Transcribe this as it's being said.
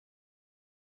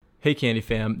Hey Candy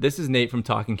fam, this is Nate from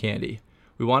Talkin Candy.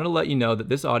 We wanted to let you know that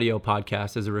this audio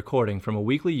podcast is a recording from a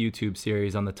weekly YouTube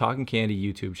series on the Talkin Candy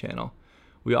YouTube channel.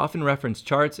 We often reference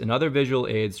charts and other visual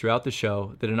aids throughout the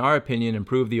show that in our opinion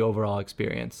improve the overall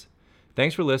experience.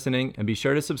 Thanks for listening, and be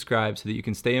sure to subscribe so that you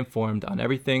can stay informed on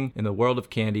everything in the world of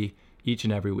candy each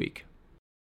and every week.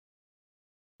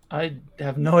 I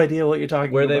have no idea what you're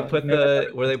talking Where about.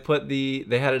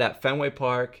 they had it at Fenway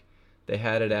Park, they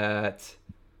had it at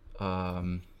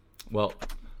well,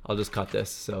 I'll just cut this,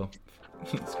 so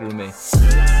screw me.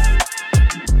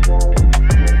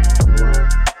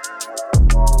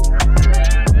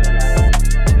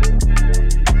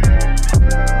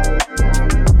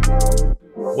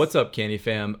 What's up, Candy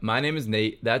fam? My name is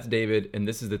Nate, that's David, and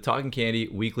this is the Talkin Candy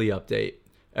Weekly Update.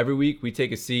 Every week we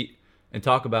take a seat and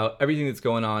talk about everything that's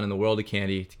going on in the world of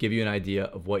candy to give you an idea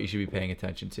of what you should be paying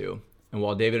attention to. And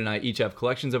while David and I each have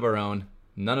collections of our own,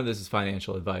 none of this is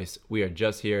financial advice. We are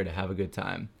just here to have a good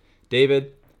time.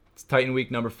 David, it's Titan Week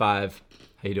number 5.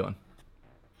 How you doing?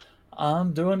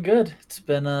 I'm doing good. It's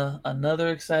been another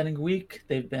exciting week.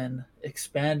 They've been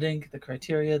expanding the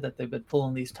criteria that they've been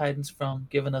pulling these Titans from,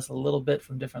 giving us a little bit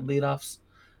from different leadoffs,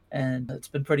 and it's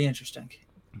been pretty interesting.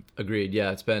 Agreed.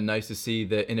 Yeah, it's been nice to see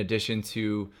that in addition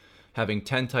to having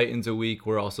 10 Titans a week,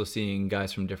 we're also seeing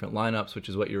guys from different lineups, which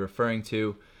is what you're referring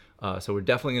to. So we're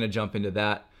definitely going to jump into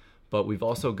that. But we've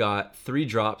also got 3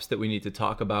 drops that we need to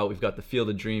talk about. We've got the Field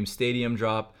of Dreams Stadium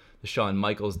drop, the Shawn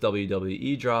Michaels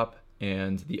WWE drop,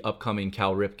 and the upcoming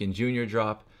Cal Ripken Jr.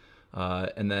 drop.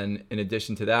 And then in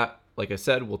addition to that, like I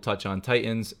said, we'll touch on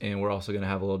Titans, and we're also going to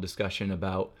have a little discussion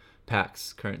about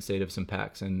packs, current state of some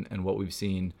packs, and what we've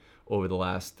seen over the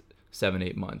last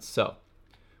 7-8 months. So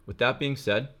with that being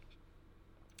said,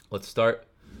 let's start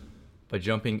by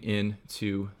jumping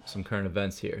into some current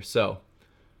events here. So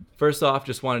first off,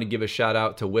 just wanted to give a shout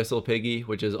out to Whistle Piggy,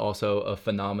 which is also a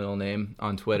phenomenal name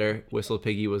on Twitter. Whistle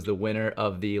Piggy was the winner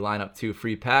of the Lineup 2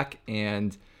 free pack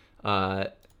and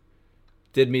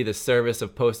did me the service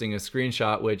of posting a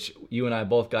screenshot, which you and I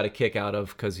both got a kick out of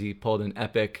because he pulled an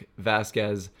epic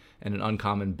Vasquez and an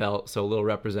uncommon belt. So a little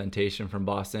representation from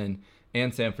Boston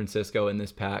and San Francisco in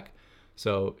this pack.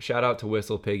 So shout out to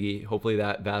Whistle Piggy. Hopefully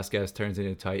that Vasquez turns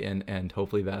into Titan, and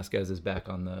hopefully Vasquez is back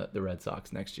on the Red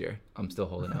Sox next year. I'm still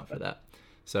holding out for that.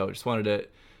 So just wanted to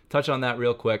touch on that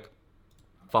real quick.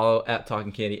 Follow at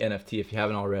Talkin Candy NFT if you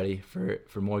haven't already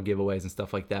for more giveaways and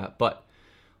stuff like that. But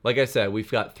like I said,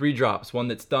 we've got 3 drops. One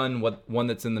that's done, one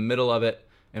that's in the middle of it,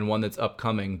 and one that's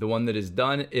upcoming. The one that is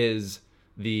done is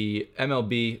the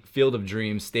MLB Field of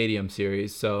Dreams Stadium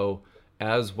Series. So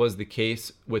as was the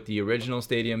case with the original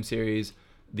Stadium Series,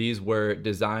 these were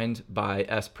designed by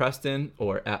S. Preston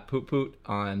or at Poot Poot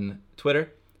on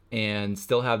Twitter, and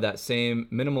still have that same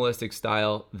minimalistic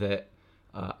style that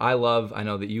I love. I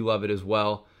know that you love it as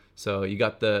well. So you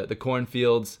got the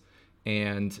cornfields,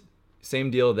 and same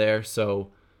deal there.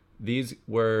 So these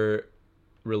were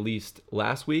released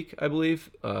last week, I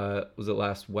believe. Was it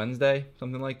last Wednesday?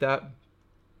 Something like that.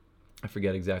 I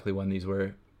forget exactly when these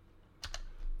were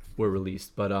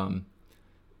released, but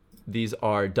these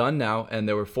are done now, and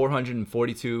there were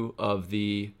 442 of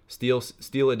the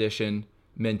steel edition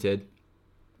minted.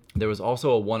 There was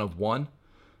also a 1 of 1.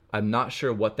 I'm not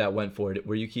sure what that went for.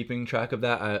 Were you keeping track of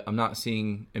that? I'm not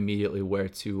seeing immediately where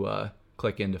to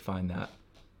click in to find that.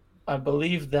 I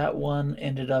believe that one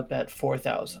ended up at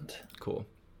 4,000. Cool.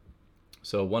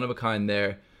 So one of a kind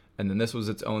there, and then this was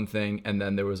its own thing, and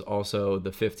then there was also the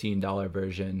 $15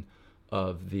 version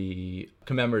of the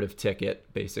commemorative ticket,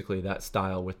 basically that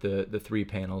style with the 3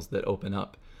 panels that open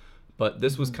up. But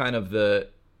this was kind of the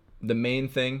main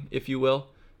thing, if you will.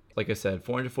 Like I said,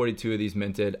 442 of these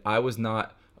minted. I was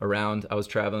not around. I was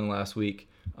traveling last week.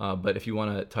 But if you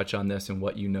want to touch on this and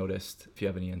what you noticed, if you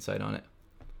have any insight on it.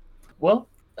 Well,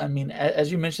 I mean, as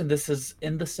you mentioned, this is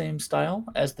in the same style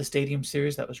as the Stadium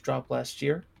Series that was dropped last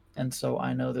year. And so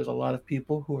I know there's a lot of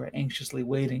people who are anxiously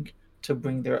waiting to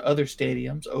bring their other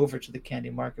stadiums over to the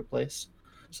Candy Marketplace.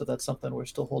 So that's something we're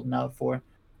still holding out for.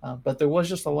 But there was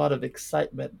just a lot of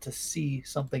excitement to see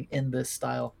something in this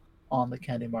style on the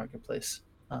Candy Marketplace.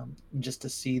 Just to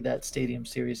see that Stadium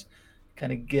Series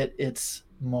kind of get its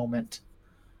moment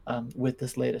with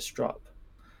this latest drop.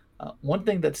 One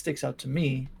thing that sticks out to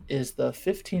me is the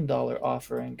 $15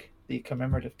 offering, the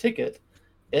commemorative ticket.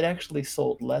 It actually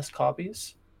sold less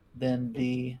copies than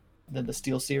the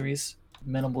Steel Series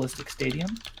minimalistic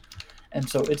stadium, and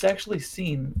so it's actually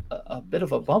seen a bit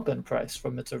of a bump in price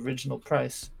from its original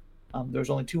price.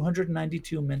 There's only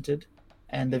 292 minted,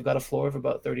 and they've got a floor of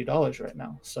about $30 right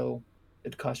now, so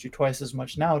it costs you twice as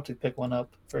much now to pick one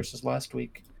up versus last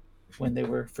week when they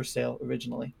were for sale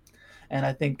originally. And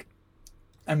I think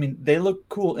I mean, they look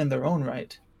cool in their own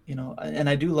right, and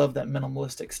I do love that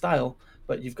minimalistic style,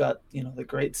 but you've got, the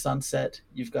great sunset,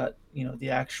 you've got, the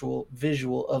actual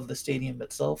visual of the stadium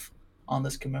itself on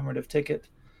this commemorative ticket.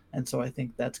 And so I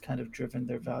think that's kind of driven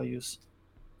their values,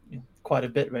 quite a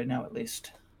bit right now, at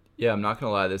least. Yeah, I'm not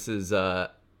gonna lie. This is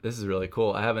really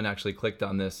cool. I haven't actually clicked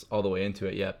on this all the way into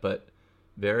it yet, but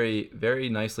very very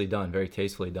nicely done, very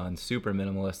tastefully done. Super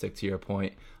minimalistic to your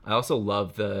point. I also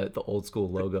love the old school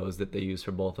logos that they use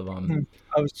for both of them.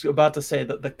 I was about to say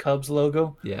that the Cubs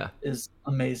logo Yeah, is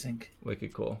amazing.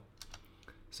 wicked cool.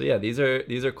 So yeah, these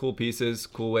are cool pieces.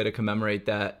 Cool way to commemorate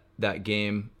that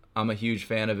game. I'm a huge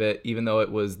fan of it, even though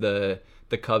it was the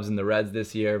Cubs and the Reds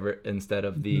this year instead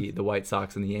of the White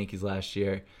Sox and the Yankees last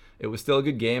year. It was still a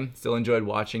good game. Still enjoyed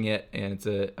watching it, and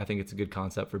I think it's a good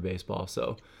concept for baseball.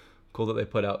 So cool that they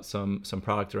put out some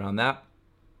product around that.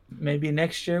 Maybe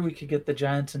next year we could get the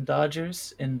Giants and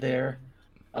Dodgers in their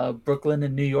Brooklyn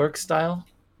and New York style.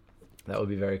 That would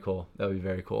be very cool. That would be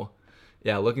very cool.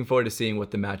 Yeah, looking forward to seeing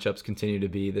what the matchups continue to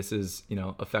be. This is,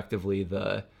 effectively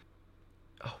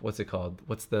what's it called?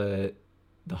 What's the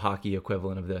hockey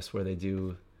equivalent of this, where they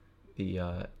do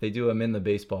they do them in the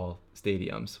baseball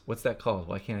stadiums? What's that called?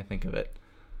 Why can't I think of it?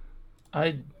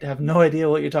 I have no idea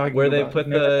what you're talking Where about.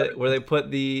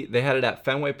 they had it at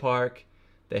Fenway Park.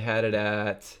 They had it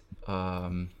at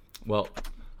well,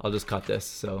 I'll just cut this,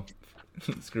 so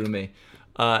screw me.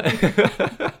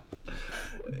 The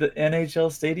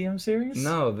NHL Stadium Series?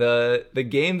 No, the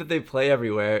game that they play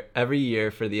every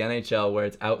year for the NHL, where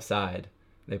it's outside.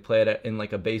 They play it in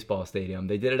like a baseball stadium.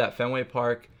 They did it at Fenway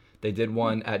Park. They did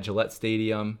one at Gillette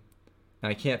Stadium, and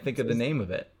I can't think of the name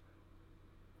of it.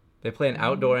 They play an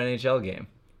outdoor NHL game.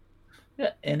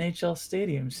 Yeah, NHL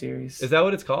Stadium Series. Is that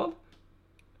what it's called?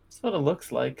 That's what it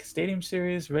looks like. Stadium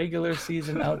Series, regular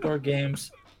season outdoor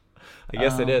games. I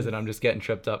guess it is, and I'm just getting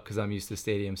tripped up because I'm used to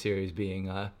Stadium Series being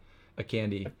a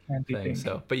candy thing.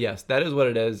 So, but yes, that is what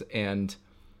it is, and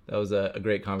that was a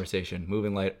great conversation.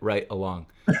 Moving right along.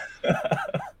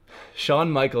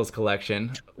 Shawn Michaels'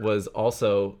 collection was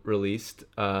also released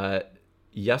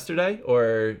yesterday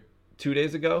or 2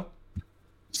 days ago.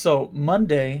 So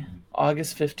Monday,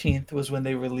 August 15th, was when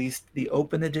they released the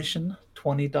Open Edition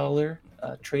 $20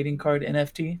 trading card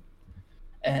NFT.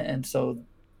 And so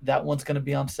that one's going to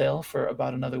be on sale for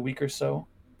about another week or so.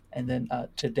 And then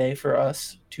today for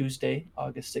us, Tuesday,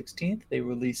 August 16th, they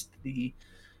released the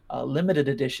limited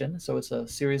edition. So it's a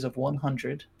series of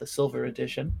 100, the silver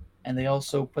edition. And they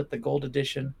also put the gold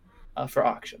edition for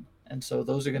auction. And so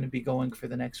those are going to be going for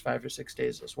the next 5 or 6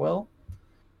 days as well.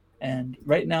 And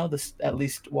right now, at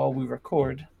least while we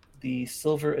record, the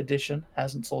silver edition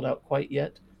hasn't sold out quite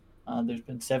yet. There's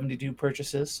been 72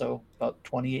 purchases, so about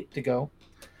 28 to go.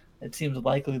 It seems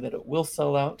likely that it will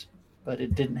sell out, but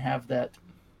it didn't have that,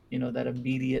 that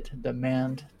immediate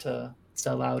demand to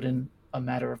sell out in a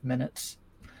matter of minutes.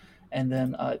 And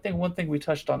then I think one thing we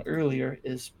touched on earlier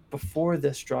is before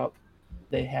this drop,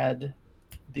 they had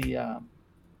the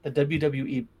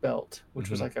WWE belt, which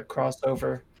was like a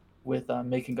crossover with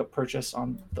making a purchase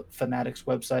on the Fanatics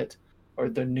website, or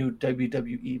the new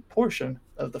WWE portion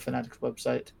of the Fanatics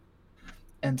website.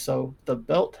 And so the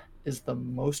belt is the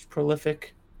most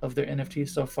prolific of their NFTs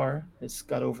so far. It's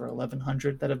got over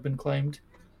 1,100 that have been claimed,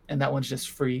 and that one's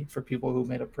just free for people who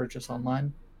made a purchase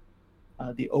online.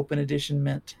 The Open Edition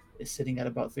mint is sitting at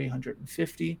about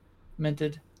 350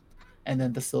 minted, and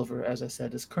then the silver, as I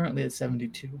said, is currently at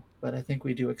 72, but I think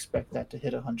we do expect that to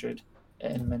hit 100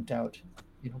 and mint out,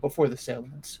 before the sale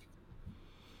ends.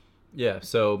 Yeah,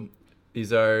 so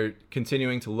these are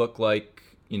continuing to look like,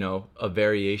 a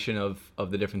variation of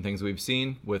the different things we've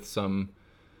seen, with some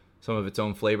of its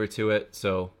own flavor to it.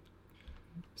 So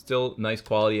still nice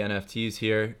quality NFTs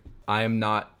here. I'm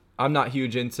not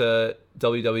huge into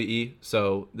WWE,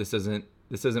 so this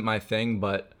isn't my thing,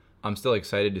 but I'm still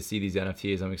excited to see these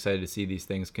NFTs. I'm excited to see these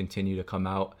things continue to come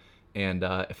out, and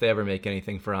if they ever make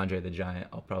anything for Andre the Giant,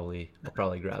 I'll probably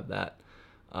grab that.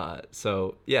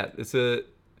 So yeah, it's a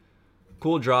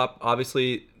cool drop.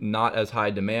 Obviously not as high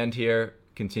demand here,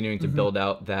 continuing to build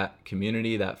out that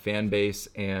community, that fan base,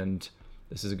 and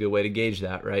this is a good way to gauge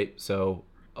that, right? So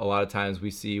a lot of times we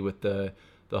see with the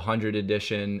 100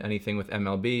 edition, anything with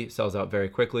MLB sells out very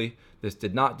quickly. This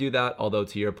did not do that, although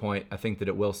to your point, I think that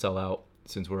it will sell out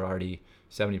since we're already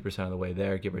 70% of the way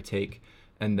there, give or take.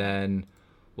 And then,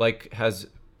 like has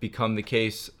become the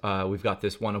case, we've got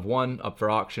this 1 of 1 up for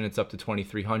auction. It's up to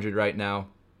 2,300 right now.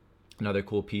 Another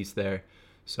cool piece there.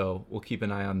 So we'll keep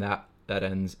an eye on that. That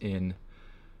ends in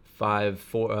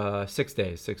 6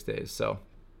 days. So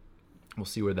we'll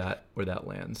see where that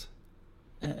lands.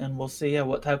 And we'll see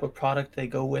what type of product they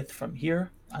go with from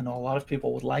here. I know a lot of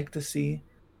people would like to see,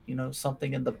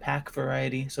 something in the pack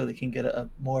variety so they can get a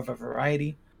more of a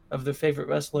variety of their favorite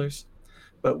wrestlers.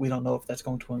 But we don't know if that's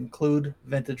going to include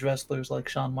vintage wrestlers like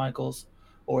Shawn Michaels,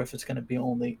 or if it's going to be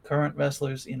only current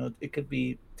wrestlers. It could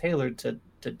be tailored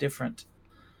to different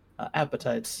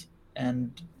appetites,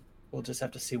 and we'll just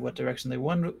have to see what direction they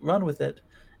run with it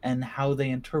and how they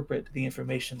interpret the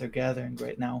information they're gathering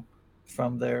right now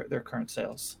from their current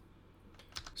sales.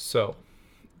 So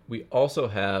we also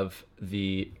have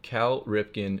the Cal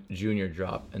Ripken Jr.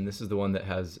 drop, and this is the one that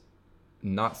has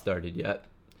not started yet,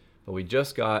 but we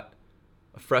just got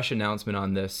a fresh announcement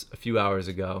on this a few hours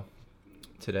ago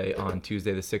today on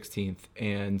Tuesday the 16th.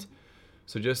 And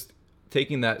so just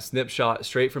taking that snapshot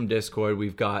straight from Discord,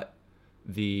 we've got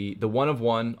the one of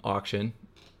one auction,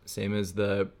 same as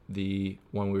the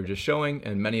one we were just showing,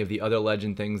 and many of the other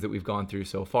legend things that we've gone through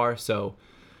so far. So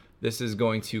this is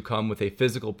going to come with a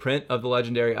physical print of the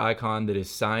legendary icon that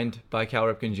is signed by Cal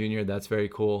Ripken Jr. That's very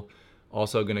cool.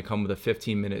 Also going to come with a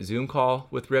 15-minute Zoom call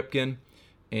with Ripken.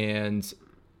 And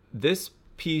this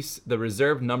piece, the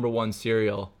reserved number one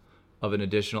serial of an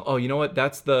additional... Oh, you know what?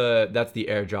 That's the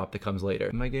airdrop that comes later.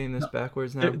 Am I getting this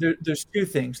backwards now? There's two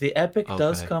things. The Epic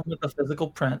does come with a physical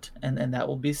print, and that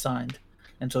will be signed.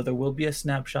 And so there will be a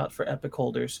snapshot for Epic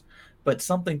holders. But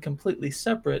something completely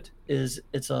separate is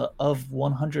it's a of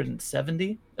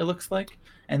 170, it looks like.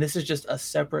 And this is just a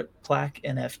separate plaque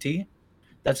NFT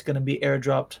that's going to be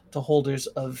airdropped to holders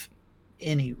of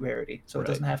any rarity. So it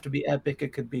doesn't have to be Epic.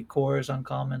 It could be cores,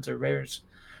 uncommons, or rares.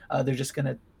 They're just going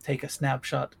to take a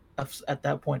snapshot at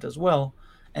that point as well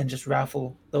and just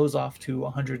raffle those off to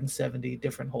 170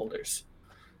 different holders.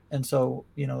 And so,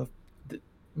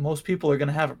 most people are going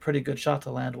to have a pretty good shot to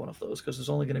land one of those because there's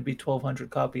only going to be 1,200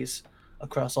 copies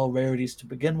across all rarities to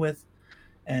begin with.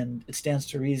 And it stands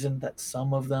to reason that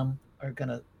some of them are going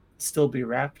to still be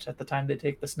wrapped at the time they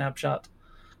take the snapshot.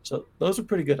 So those are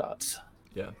pretty good odds.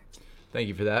 Yeah. Thank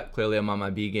you for that. Clearly I'm on my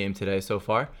B game today so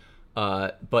far.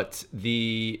 But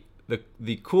the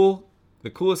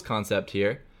coolest concept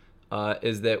here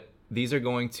is that these are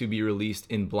going to be released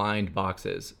in blind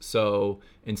boxes. So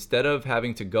instead of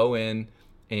having to go in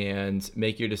and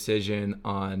make your decision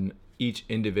on each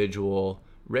individual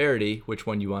rarity, which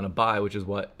one you want to buy, which is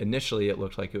what initially it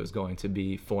looked like it was going to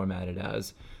be formatted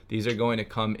as, these are going to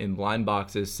come in blind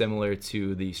boxes similar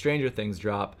to the Stranger Things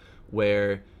drop,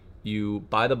 where you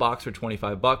buy the box for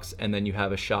 $25 and then you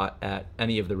have a shot at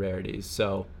any of the rarities.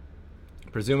 So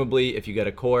presumably if you get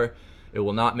a core, it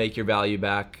will not make your value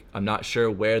back. I'm not sure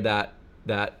where that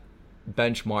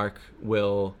benchmark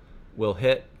will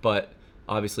hit, but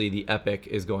obviously the Epic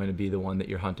is going to be the one that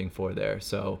you're hunting for there.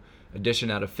 So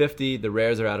edition out of 50, the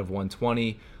rares are out of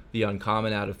 120, the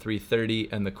uncommon out of 330,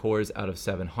 and the cores out of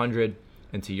 700.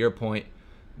 And to your point,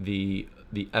 the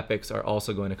Epics are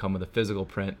also going to come with a physical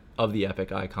print of the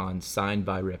Epic icon signed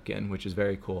by Ripken, which is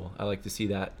very cool. I like to see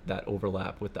that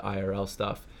overlap with the IRL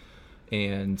stuff.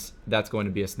 And that's going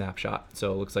to be a snapshot.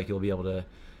 So it looks like you'll be able to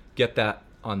get that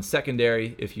on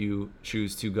secondary if you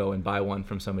choose to go and buy one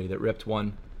from somebody that ripped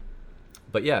one.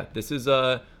 But yeah, this is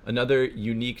another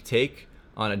unique take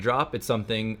on a drop. It's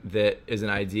something that is an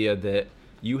idea that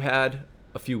you had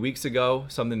a few weeks ago,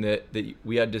 something that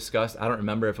we had discussed. I don't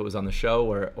remember if it was on the show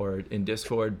or in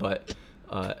Discord, but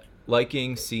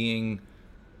liking seeing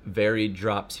varied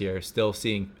drops here, still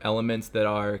seeing elements that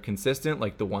are consistent,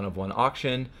 like the one-of-one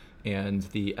auction and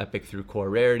the Epic through core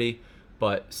rarity,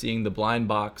 but seeing the blind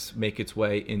box make its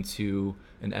way into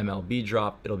an MLB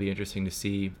drop, it'll be interesting to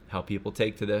see how people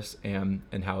take to this and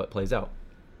how it plays out.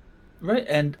 Right,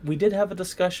 and we did have a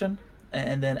discussion,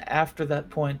 and then after that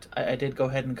point, I did go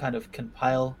ahead and kind of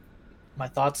compile my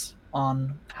thoughts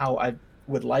on how I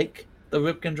would like the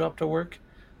Ripken drop to work,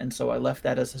 and so I left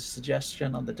that as a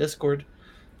suggestion on the Discord.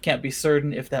 Can't be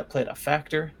certain if that played a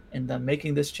factor in them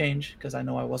making this change, because I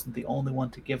know I wasn't the only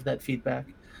one to give that feedback,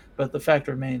 but the fact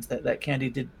remains that Candy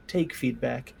did take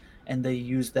feedback, and they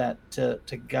used that to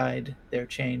guide their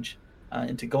change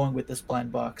into going with this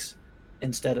blind box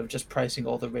instead of just pricing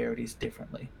all the rarities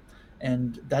differently.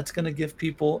 And that's going to give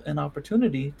people an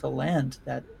opportunity to land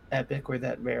that Epic or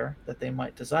that rare that they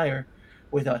might desire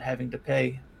without having to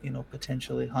pay,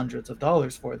 potentially hundreds of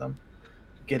dollars for them.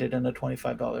 Get it in a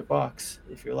 $25 box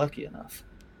if you're lucky enough.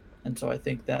 And so I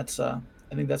think that's a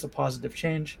positive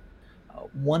change.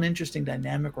 One interesting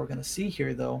dynamic we're going to see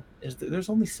here, though, is that there's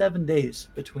only 7 days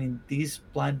between these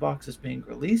blind boxes being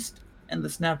released and the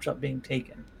snapshot being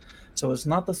taken. So it's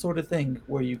not the sort of thing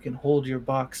where you can hold your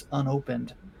box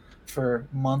unopened for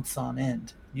months on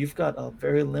end. You've got a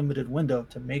very limited window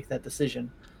to make that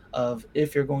decision of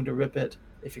if you're going to rip it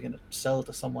if you're going to sell it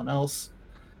to someone else,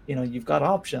 you've got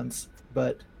options,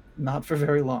 but not for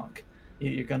very long.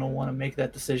 You're going to want to make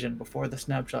that decision before the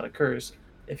snapshot occurs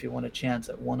if you want a chance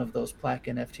at one of those plaque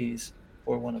NFTs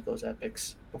or one of those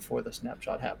epics before the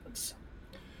snapshot happens.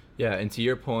 Yeah, and to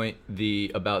your point,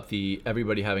 about the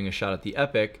everybody having a shot at the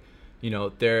epic,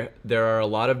 there are a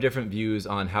lot of different views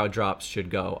on how drops should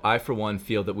go. I, for one,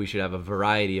 feel that we should have a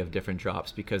variety of different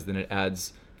drops, because then it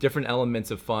adds different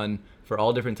elements of fun for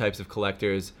all different types of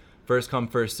collectors. First come,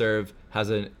 first serve has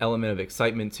an element of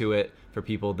excitement to it for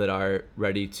people that are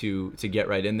ready to get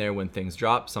right in there when things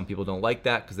drop. Some people don't like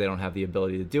that because they don't have the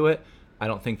ability to do it. I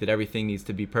don't think that everything needs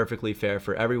to be perfectly fair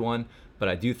for everyone, but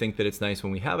I do think that it's nice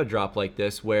when we have a drop like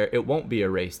this where it won't be a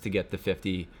race to get the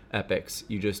 50 epics.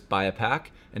 You just buy a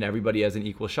pack and everybody has an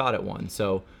equal shot at one.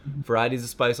 So variety is the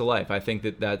spice of life. I think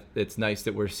that it's nice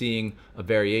that we're seeing a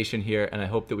variation here, and I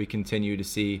hope that we continue to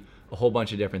see a whole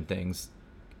bunch of different things.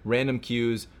 Random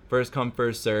queues, first come,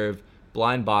 first serve,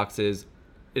 blind boxes.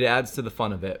 It adds to the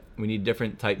fun of it. We need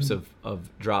different types of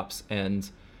drops, and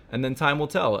then time will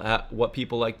tell what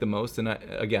people like the most. And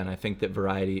I think that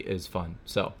variety is fun.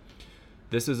 So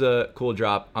this is a cool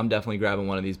drop. I'm definitely grabbing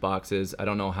one of these boxes. I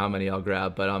don't know how many I'll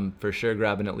grab, but I'm for sure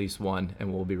grabbing at least one,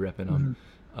 and we'll be ripping them.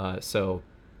 So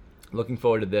looking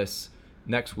forward to this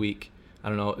next week. I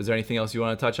don't know, is there anything else you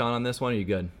want to touch on this one? Or are you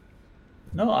good?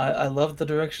 No, I love the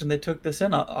direction they took this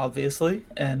in, obviously,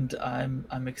 and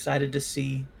I'm excited to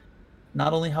see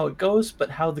not only how it goes, but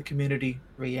how the community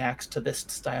reacts to this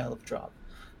style of drop.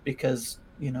 Because,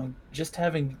 just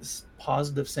having this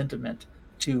positive sentiment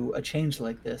to a change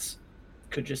like this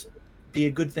could just be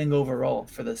a good thing overall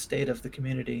for the state of the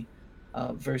community,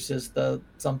 versus the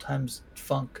sometimes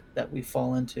funk that we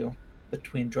fall into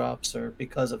between drops or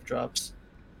because of drops.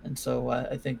 And so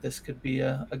I think this could be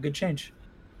a good change.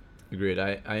 Agreed.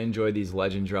 I enjoy these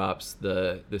legend drops,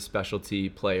 the specialty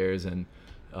players, and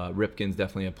Ripken's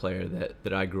definitely a player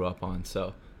that I grew up on.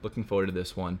 So looking forward to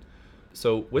this one.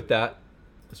 So with that,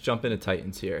 let's jump into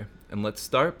Titans here. And let's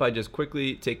start by just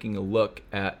quickly taking a look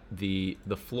at the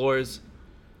floors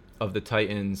of the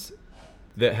Titans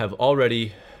that have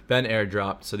already been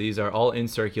airdropped. So these are all in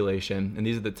circulation, and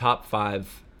these are the top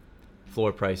 5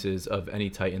 floor prices of any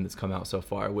Titan that's come out so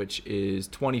far, which is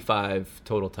 25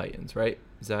 total Titans, right?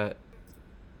 Is that?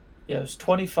 Yeah, it was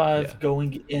 25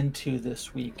 going into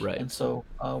this week. Right. And so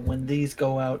when these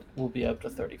go out, we'll be up to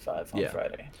 35 on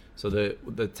Friday. So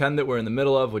the 10 that we're in the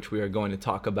middle of, which we are going to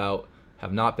talk about,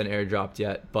 have not been airdropped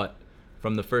yet. But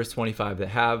from the first 25 that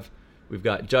have, we've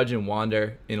got Judge and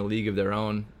Wander in a league of their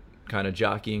own, kind of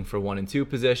jockeying for 1 and 2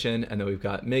 position. And then we've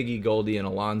got Miggy, Goldie, and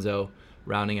Alonzo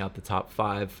rounding out the top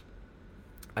 5.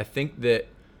 I think that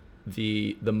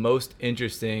the most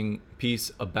interesting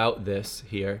piece about this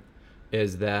here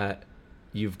is that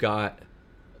you've got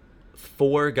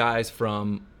 4 guys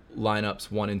from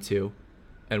lineups 1 and 2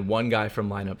 and 1 guy from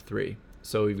lineup 3.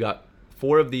 So we've got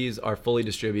 4 of these are fully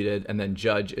distributed, and then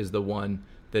Judge is the one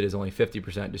that is only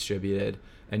 50% distributed,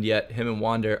 and yet him and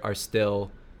Wander are still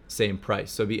same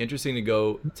price. So it'd be interesting to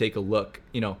go take a look.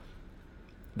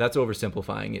 That's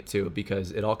oversimplifying it too,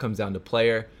 because it all comes down to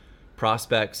player.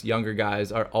 Prospects, younger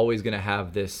guys are always going to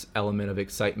have this element of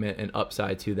excitement and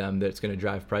upside to them that's going to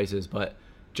drive prices, but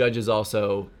Judge is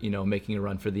also, making a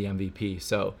run for the MVP.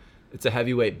 So it's a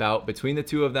heavyweight bout between the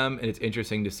two of them, and it's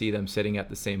interesting to see them sitting at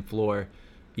the same floor,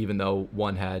 even though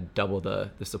one had double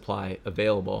the supply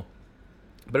available.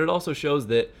 But it also shows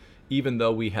that even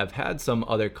though we have had some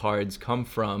other cards come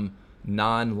from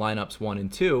non-lineups 1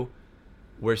 and 2,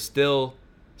 we're still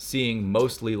seeing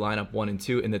mostly lineup 1 and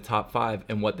 2 in the top 5.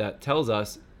 And what that tells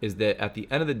us is that at the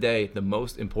end of the day, the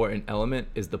most important element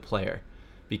is the player,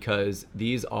 because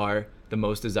these are the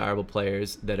most desirable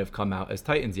players that have come out as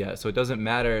Titans yet. So it doesn't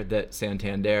matter that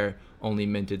Santander only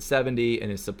minted 70 and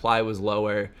his supply was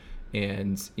lower,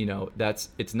 and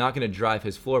it's not going to drive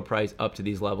his floor price up to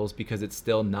these levels, because it's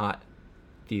still not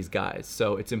these guys.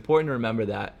 So it's important to remember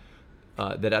that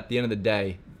at the end of the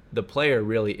day, the player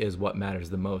really is what matters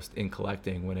the most in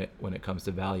collecting when it comes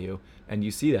to value. And you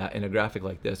see that in a graphic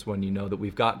like this when you know that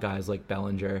we've got guys like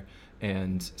Bellinger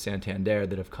and Santander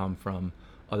that have come from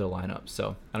other lineups.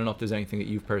 So I don't know if there's anything that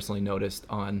you've personally noticed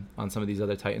on some of these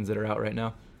other Titans that are out right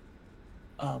now.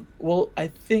 Well, I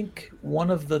think one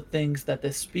of the things that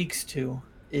this speaks to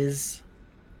is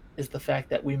the fact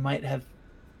that we might have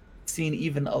seen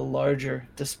even a larger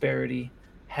disparity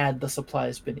had the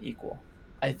supplies been equal.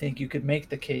 I think you could make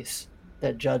the case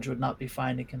that Judge would not be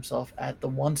finding himself at the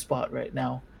 1 spot right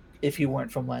now if he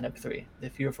weren't from lineup 3.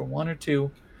 If you're from 1 or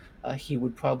 2, he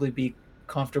would probably be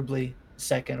comfortably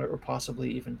 2nd or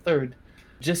possibly even 3rd,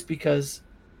 just because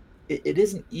it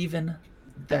isn't even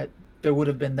that there would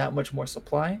have been that much more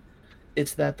supply.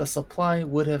 It's that the supply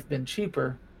would have been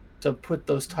cheaper to put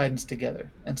those Titans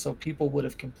together. And so people would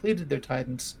have completed their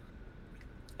Titans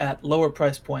at lower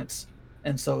price points.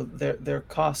 And so their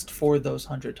cost for those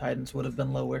 100 Titans would have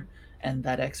been lower, and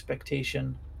that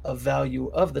expectation of value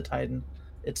of the Titan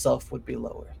itself would be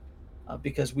lower.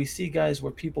 Because we see guys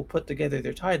where people put together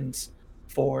their Titans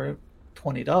for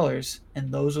 $20,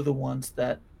 and those are the ones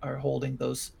that are holding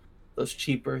those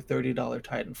cheaper $30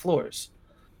 Titan floors.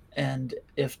 And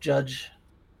if Judge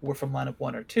were from lineup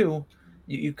 1 or 2,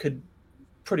 you could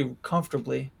pretty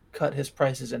comfortably cut his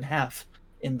prices in half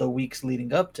in the weeks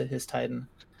leading up to his Titan,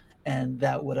 and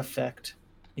that would affect,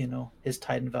 his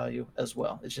Titan value as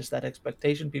well. It's just that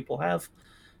expectation people have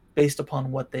based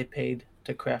upon what they paid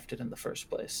to craft it in the first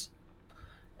place.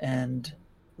 And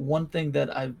one thing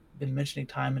that I've been mentioning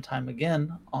time and time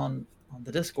again on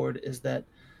the Discord is that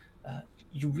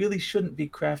you really shouldn't be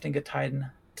crafting a Titan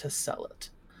to sell it,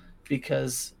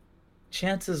 because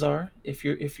chances are, if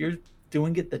you're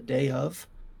doing it the day of,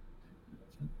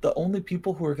 the only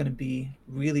people who are going to be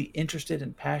really interested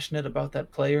and passionate about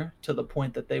that player to the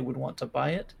point that they would want to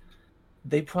buy it,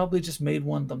 they probably just made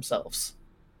one themselves.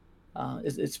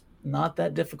 It's not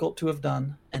that difficult to have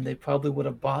done, and they probably would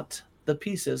have bought the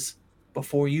pieces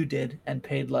before you did and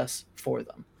paid less for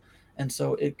them. And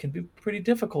so it can be pretty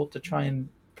difficult to try and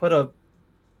put a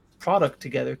product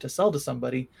together to sell to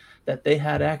somebody that they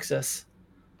had access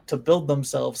to build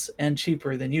themselves and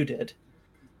cheaper than you did.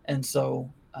 And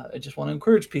so I just want to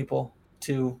encourage people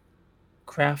to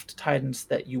craft Titans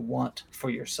that you want for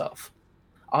yourself.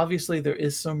 Obviously, there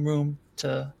is some room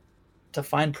to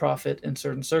find profit in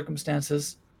certain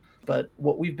circumstances, but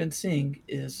what we've been seeing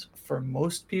is, for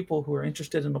most people who are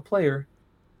interested in a player,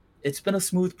 it's been a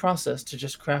smooth process to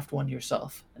just craft one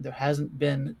yourself. And there hasn't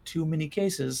been too many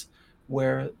cases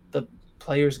where the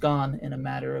player's gone in a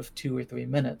matter of 2 or 3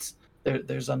 minutes.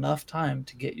 There's enough time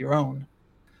to get your own.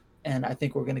 And I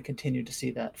think we're going to continue to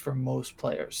see that for most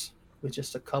players, with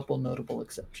just a couple notable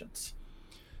exceptions.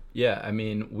 Yeah, I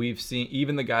mean, we've seen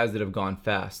even the guys that have gone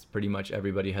fast, pretty much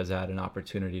everybody has had an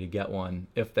opportunity to get one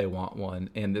if they want one.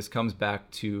 And this comes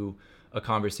back to a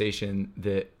conversation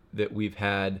that we've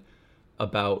had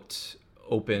about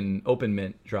open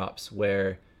mint drops,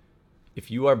 where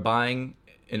if you are buying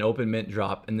an open mint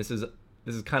drop, and this is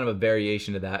kind of a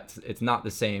variation of that. It's not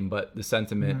the same, but the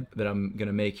sentiment that I'm going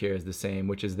to make here is the same,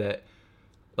 which is that,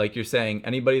 like you're saying,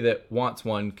 anybody that wants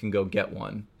one can go get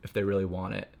one if they really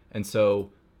want it. And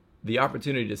so the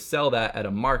opportunity to sell that at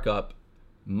a markup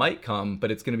might come,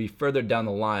 but it's going to be further down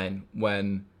the line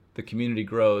when the community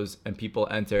grows and people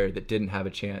enter that didn't have a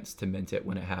chance to mint it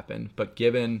when it happened. But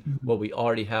given what we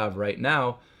already have right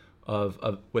now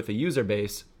of with a user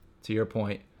base, to your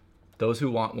point, those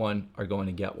who want one are going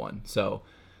to get one. So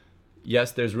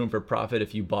yes, there's room for profit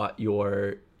if you bought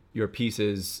your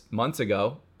pieces months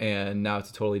ago, and now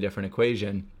it's a totally different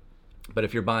equation. But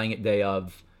if you're buying it day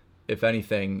of, if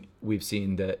anything, we've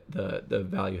seen that the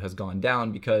value has gone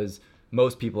down, because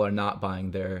most people are not buying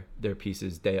their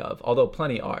pieces day of, although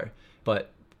plenty are.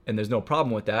 And there's no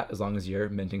problem with that as long as you're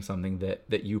minting something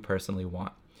that you personally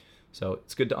want. So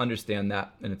it's good to understand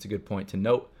that, and it's a good point to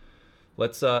note.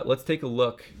 Let's take a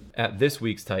look at this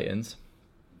week's Titans.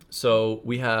 So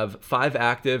we have 5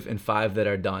 active and 5 that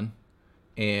are done,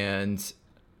 and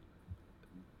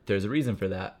there's a reason for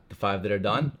that. The 5 that are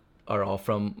done are all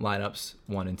from lineups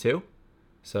 1 and 2.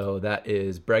 So that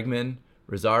is Bregman,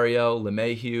 Rosario,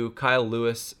 LeMahieu, Kyle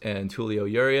Lewis, and Julio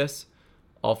Urias.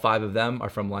 All 5 of them are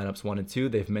from lineups 1 and 2.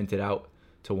 They've minted out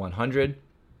to 100.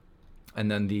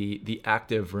 And then the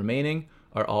active remaining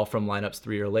are all from lineups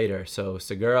 3 or later. So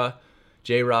Segura,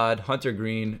 J-Rod, Hunter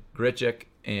Green, Grichuk,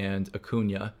 and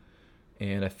Acuna.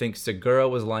 And I think Segura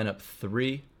was lineup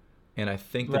 3, and I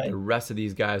think that the rest of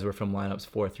these guys were from lineups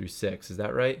 4 through 6. Is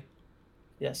that right?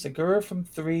 Yeah, Segura from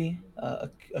 3,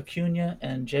 Acuna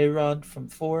and J-Rod from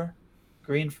 4,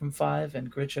 Green from 5,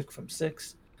 and Grichuk from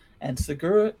 6. And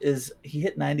Segura he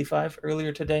hit 95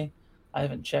 earlier today. I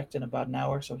haven't checked in about an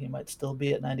hour, so he might still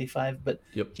be at 95. But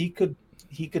he could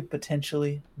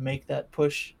potentially make that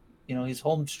push. He's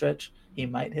home stretch. He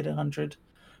might hit 100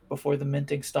 before the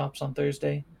minting stops on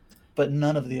Thursday, but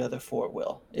none of the other 4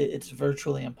 will. It's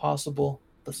virtually impossible.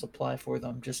 The supply for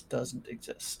them just doesn't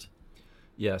exist.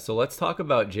 Yeah, so let's talk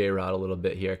about J-Rod a little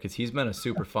bit here, because he's been a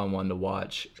super fun one to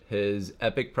watch. His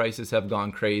epic prices have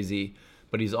gone crazy,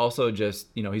 but he's also just,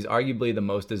 he's arguably the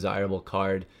most desirable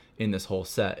card in this whole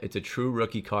set. It's a true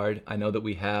rookie card. I know that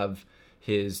we have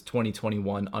his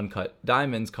 2021 Uncut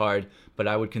Diamonds card, but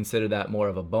I would consider that more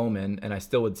of a Bowman, and I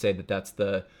still would say that that's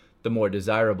the more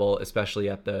desirable, especially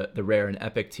at the rare and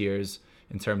epic tiers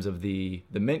in terms of the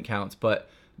mint counts. But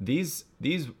these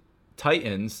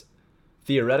Titans,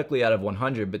 theoretically out of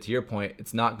 100, but to your point,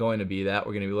 it's not going to be that.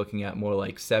 We're going to be looking at more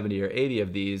like 70 or 80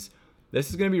 of these. This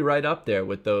is going to be right up there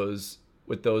with those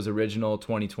original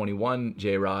 2021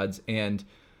 J-Rods. And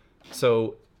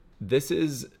so this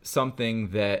is something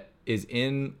that is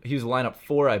he was lineup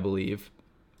 4, I believe.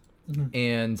 Mm-hmm.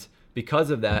 And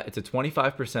because of that, it's a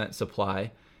 25%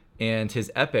 supply. And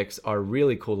his epics are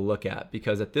really cool to look at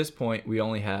because at this point, we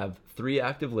only have 3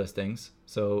 active listings.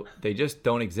 So they just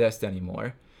don't exist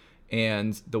anymore.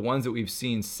 And the ones that we've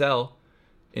seen sell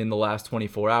in the last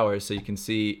 24 hours, so you can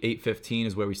see 815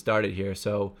 is where we started here.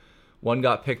 So one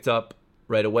got picked up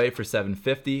right away for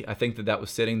 $750. I think that was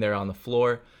sitting there on the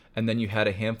floor. And then you had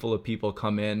a handful of people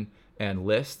come in and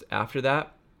list after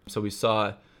that. So we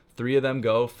saw 3 of them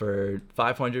go for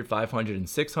 500, 500, and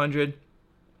 600.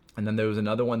 And then there was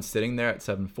another one sitting there at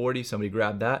 740. Somebody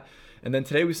grabbed that. And then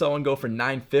today we saw one go for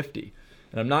 950.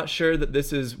 And I'm not sure that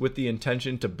this is with the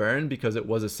intention to burn because it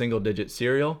was a single-digit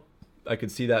serial. I could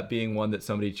see that being one that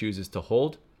somebody chooses to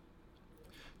hold.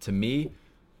 To me,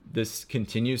 this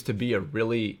continues to be a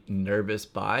really nervous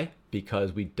buy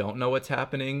because we don't know what's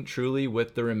happening truly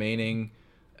with the remaining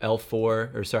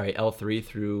L3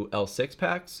 through L6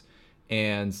 packs.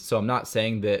 And so I'm not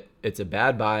saying that it's a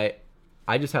bad buy.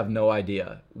 I just have no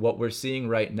idea. What we're seeing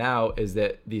right now is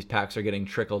that these packs are getting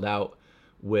trickled out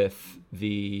with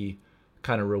the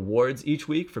kind of rewards each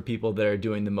week for people that are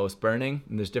doing the most burning.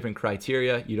 And there's different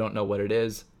criteria. You don't know what it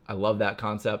is. I love that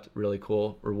concept. Really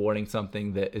cool. Rewarding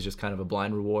something that is just kind of a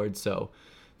blind reward. So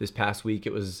this past week,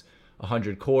 it was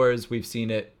 100 cores. We've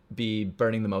seen it be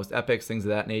burning the most epics, things of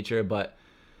that nature. But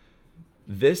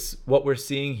what we're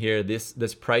seeing here,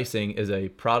 this pricing is a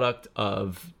product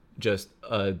of just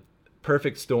a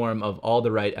perfect storm of all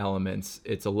the right elements.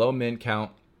 It's a low mint count.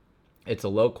 It's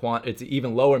it's an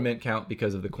even lower mint count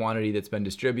because of the quantity that's been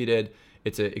distributed.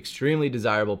 It's an extremely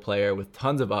desirable player with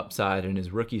tons of upside in his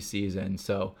rookie season.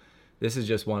 So this is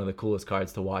just one of the coolest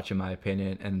cards to watch in my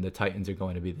opinion, and the Titans are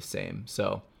going to be the same.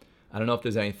 So I don't know if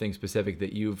there's anything specific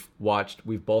that you've watched.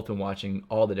 We've both been watching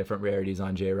all the different rarities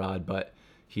on J-Rod, but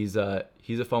he's a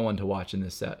fun one to watch in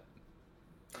this set.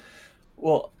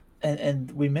 Well,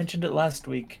 and we mentioned it last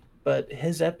week, but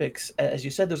his epics, as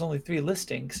you said, there's only 3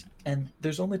 listings, and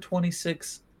there's only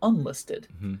 26 unlisted,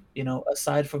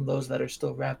 aside from those that are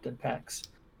still wrapped in packs.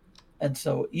 And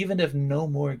so even if no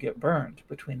more get burned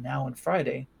between now and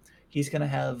Friday, he's going to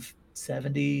have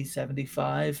 70,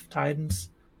 75 Titans,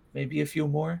 maybe a few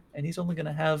more, and he's only going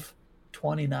to have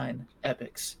 29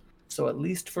 epics. So at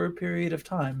least for a period of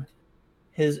time,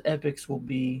 his epics will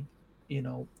be,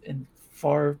 in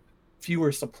far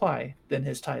fewer supply than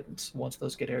his Titans once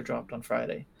those get airdropped on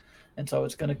Friday. And so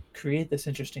it's going to create this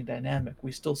interesting dynamic.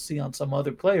 We still see on some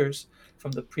other players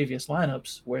from the previous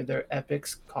lineups where their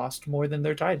epics cost more than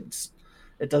their Titans.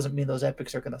 It doesn't mean those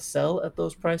epics are going to sell at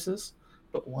those prices,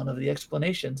 but one of the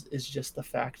explanations is just the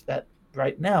fact that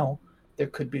right now there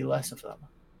could be less of them.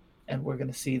 And we're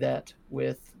going to see that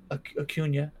with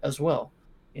Acuna as well,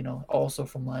 also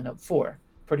from lineup 4.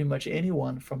 Pretty much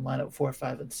anyone from lineup 4,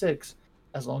 5, and 6,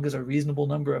 as long as a reasonable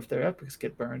number of their epics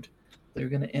get burned, they're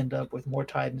going to end up with more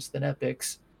Titans than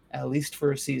epics, at least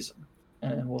for a season.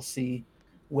 And we'll see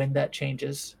when that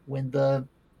changes, when the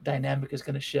dynamic is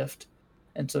going to shift.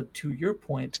 And so to your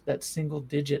point, that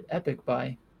single-digit epic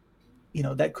buy,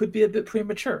 that could be a bit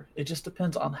premature. It just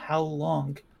depends on how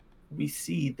long we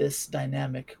see this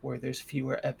dynamic where there's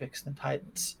fewer epics than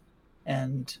Titans.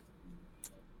 And,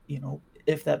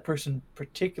 if that person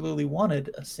particularly wanted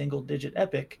a single-digit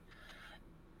epic,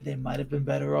 they might have been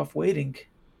better off waiting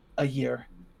a year,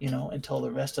 until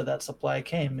the rest of that supply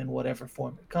came in whatever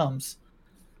form it comes.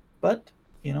 But,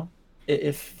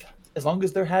 if as long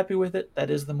as they're happy with it,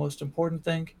 that is the most important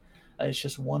thing. It's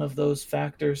just one of those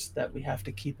factors that we have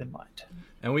to keep in mind.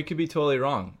 And we could be totally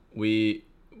wrong. It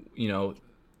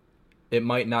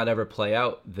might not ever play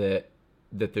out that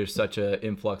there's such an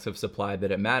influx of supply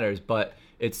that it matters, but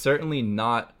it's certainly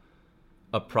not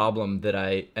a problem that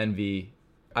I envy.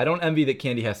 I don't envy that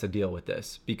Candy has to deal with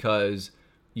this, because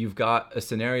you've got a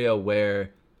scenario where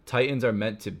Titans are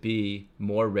meant to be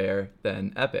more rare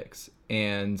than epics.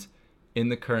 And in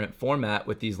the current format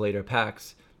with these later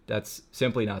packs, that's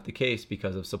simply not the case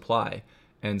because of supply.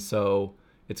 And so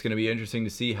it's going to be interesting to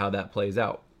see how that plays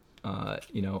out,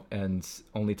 and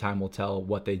only time will tell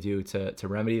what they do to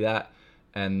remedy that.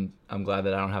 And I'm glad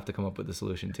that I don't have to come up with a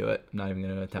solution to it. I'm not even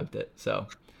going to attempt it. So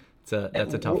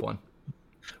that's a tough one.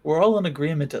 We're all in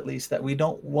agreement, at least, that we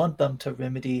don't want them to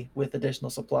remedy with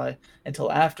additional supply until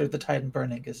after the Titan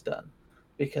burning is done,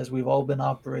 because we've all been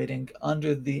operating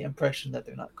under the impression that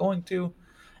they're not going to.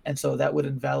 And so that would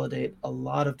invalidate a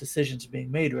lot of decisions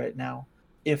being made right now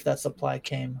if that supply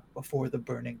came before the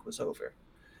burning was over.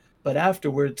 But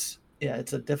afterwards, yeah,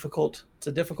 it's a difficult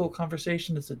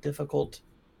conversation. It's a difficult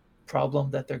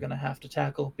problem that they're going to have to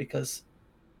tackle, because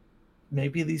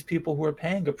maybe these people who are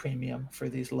paying a premium for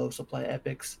these low supply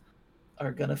epics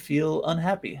are going to feel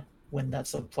unhappy when that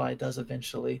supply does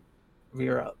eventually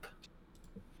rear up.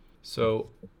 So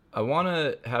I want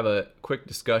to have a quick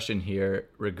discussion here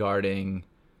regarding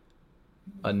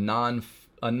a non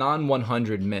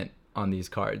 100 mint on these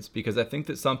cards, because I think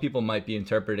that some people might be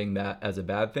interpreting that as a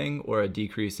bad thing or a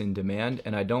decrease in demand,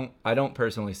 and I don't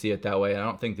personally see it that way. I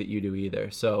don't think that you do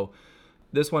either. So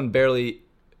this one barely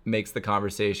makes the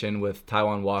conversation with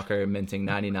Taiwan Walker minting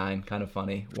 99, kind of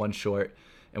funny, one short.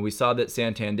 And we saw that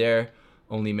Santander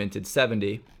only minted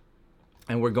 70,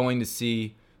 and we're going to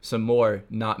see some more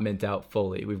not mint out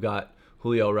fully. We've got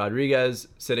Julio Rodriguez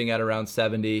sitting at around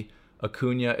 70.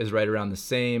 Acuna is right around the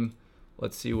same.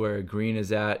 Let's see where Green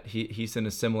is at. He's in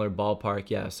a similar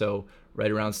ballpark. Yeah, so right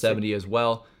around 70 as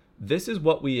well. This is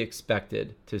what we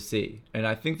expected to see. And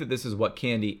I think that this is what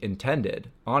Candy intended,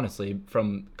 honestly,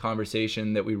 from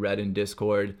conversation that we read in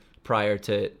Discord prior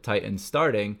to Titans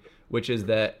starting, which is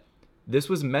that this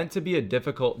was meant to be a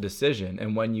difficult decision.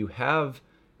 And when you have,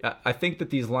 I think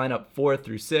that these lineup 4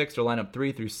 through 6 or lineup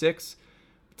 3 through 6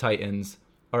 Titans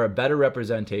are a better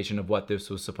representation of what this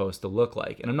was supposed to look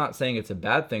like. And I'm not saying it's a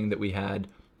bad thing that we had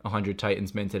 100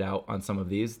 Titans minted out on some of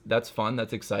these. That's fun,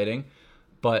 that's exciting.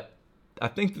 But I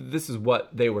think that this is what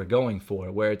they were going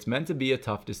for, where it's meant to be a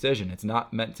tough decision. It's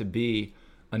not meant to be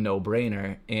a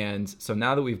no-brainer. And so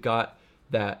now that we've got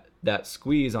that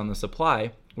squeeze on the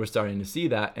supply, we're starting to see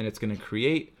that, and it's going to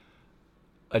create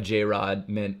a J-Rod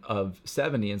mint of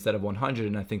 70 instead of 100,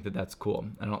 and I think that that's cool.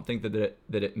 I don't think that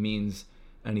it means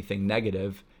anything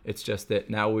negative. It's just that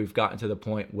now we've gotten to the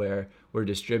point where we're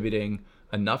distributing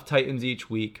enough Titans each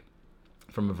week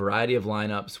from a variety of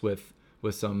lineups with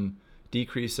some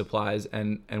decreased supplies,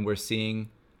 and we're seeing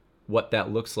what that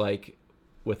looks like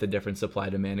with a different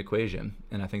supply-demand equation,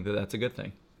 and I think that that's a good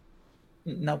thing.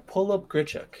 Now pull up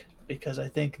Grichuk, because I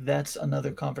think that's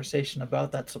another conversation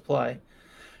about that supply.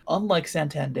 Unlike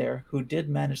Santander, who did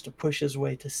manage to push his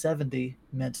way to 70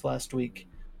 mints last week,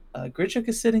 Grichuk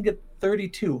is sitting at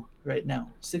 32 right now,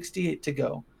 68 to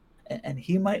go, and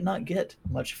he might not get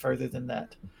much further than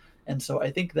that. And so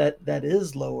I think that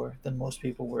is lower than most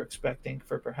people were expecting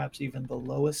for perhaps even the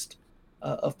lowest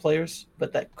of players,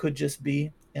 but that could just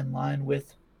be in line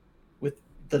with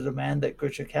the demand that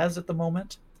Grichuk has at the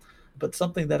moment. But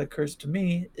something that occurs to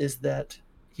me is that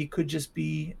he could just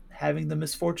be having the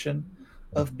misfortune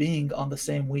of being on the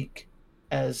same week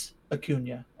as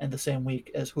Acuna and the same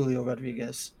week as Julio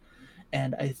Rodriguez.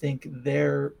 And I think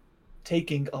they're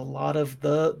taking a lot of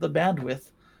the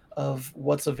bandwidth of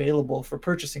what's available for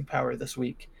purchasing power this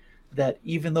week, that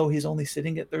even though he's only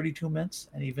sitting at 32 mints,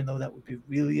 and even though that would be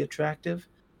really attractive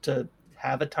to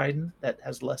have a Titan that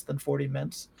has less than 40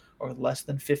 mints or less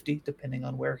than 50, depending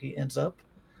on where he ends up,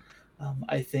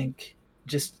 I think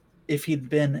just if he'd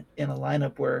been in a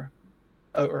lineup where,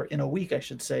 or in a week, I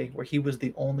should say, where he was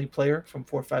the only player from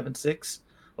 4, 5, and 6,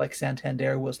 like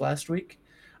Santander was last week,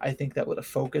 I think that would have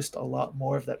focused a lot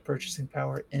more of that purchasing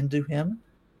power into him.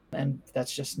 And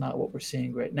that's just not what we're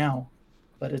seeing right now.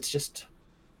 But it's just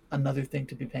another thing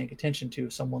to be paying attention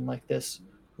to, someone like this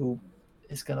who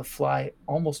is going to fly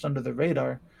almost under the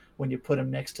radar when you put him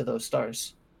next to those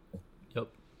stars. Yep.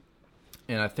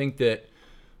 And I think that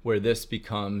where this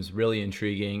becomes really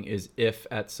intriguing is if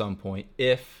at some point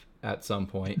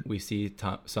we see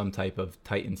some type of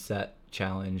Titan set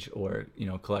challenge or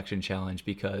collection challenge,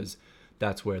 because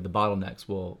that's where the bottlenecks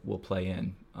will play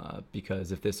in.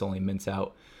 Because if this only mints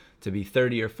out to be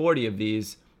 30 or 40 of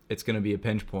these, it's going to be a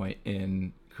pinch point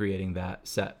in creating that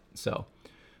set. So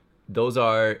those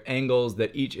are angles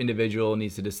that each individual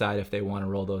needs to decide if they want to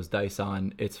roll those dice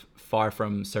on. It's far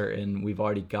from certain. We've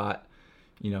already got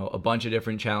a bunch of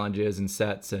different challenges and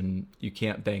sets, and you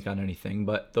can't bank on anything,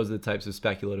 but those are the types of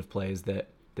speculative plays that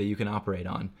you can operate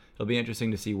on. It'll be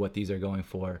interesting to see what these are going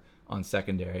for on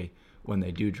secondary when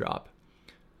they do drop.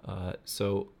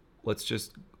 So let's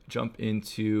just jump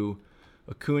into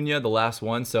Acuna, the last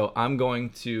one. So I'm going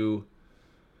to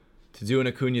do an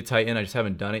Acuna Titan. I just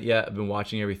haven't done it yet. I've been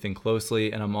watching everything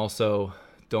closely, and I'm also,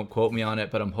 don't quote me on it,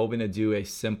 but I'm hoping to do a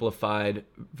simplified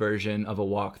version of a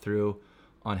walkthrough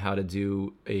on how to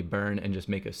do a burn and just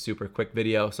make a super quick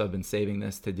video. So I've been saving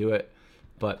this to do it.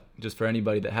 But just for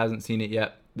anybody that hasn't seen it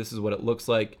yet, this is what it looks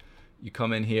like. You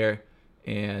come in here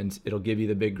and it'll give you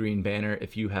the big green banner.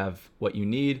 If you have what you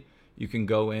need, you can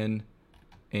go in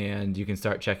and you can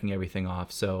start checking everything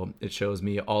off. So it shows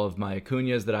me all of my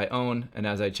Acuñas that I own, and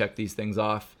as I check these things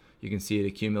off, you can see it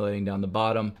accumulating down the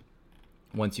bottom.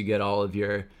 Once you get all of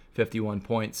your 51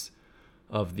 points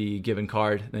of the given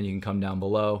card, then you can come down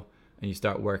below and you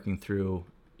start working through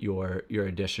your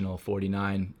additional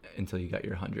 49 until you got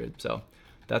your 100. So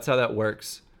that's how that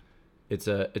works. It's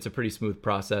a pretty smooth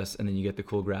process, and then you get the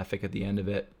cool graphic at the end of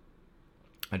it.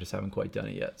 I just haven't quite done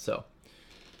it yet. So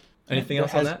anything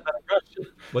else on that?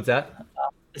 What's that?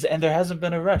 And there hasn't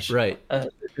been a rush. Right.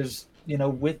 Because,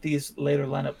 with these later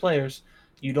lineup players,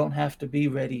 you don't have to be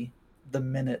ready the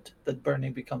minute that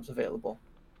burning becomes available,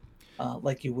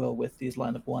 like you will with these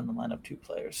lineup 1 and lineup 2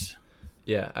 players.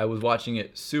 Yeah, I was watching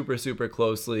it super, super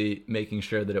closely, making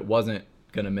sure that it wasn't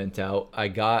going to mint out. I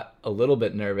got a little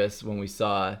bit nervous when we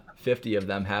saw 50 of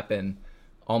them happen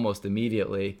almost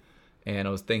immediately, and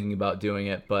I was thinking about doing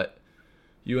it, but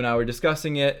you and I were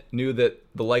discussing it, knew that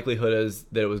the likelihood is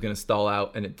that it was going to stall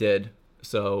out, and it did.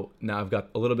 So now I've got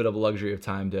a little bit of a luxury of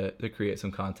time to create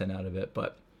some content out of it.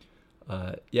 But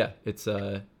it's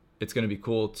going to be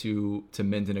cool to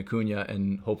mint an Acuña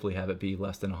and hopefully have it be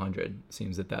less than 100. It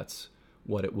seems that that's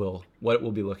what it will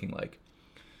be looking like.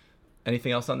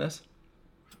 Anything else on this?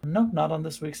 No, not on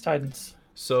this week's Titans.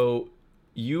 So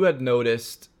you had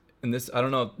noticed, and this, I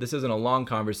don't know, this isn't a long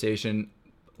conversation.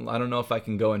 I don't know if I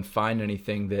can go and find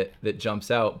anything that jumps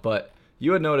out, but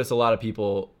you had noticed a lot of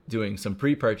people doing some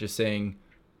pre-purchasing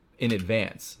in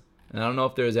advance. And I don't know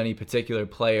if there's any particular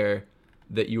player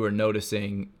that you were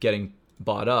noticing getting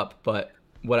bought up, but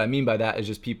what I mean by that is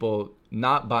just people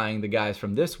not buying the guys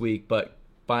from this week, but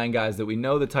buying guys that we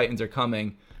know the Titans are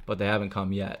coming, but they haven't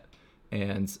come yet.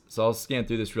 And so I'll scan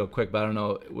through this real quick, but I don't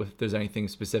know if there's anything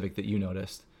specific that you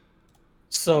noticed.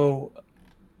 So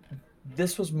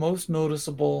this was most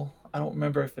noticeable. I don't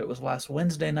remember if it was last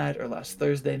Wednesday night or last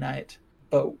Thursday night,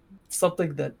 but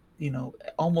something that,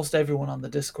 almost everyone on the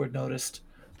Discord noticed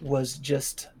was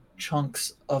just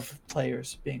chunks of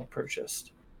players being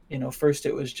purchased. First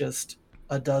it was just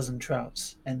a dozen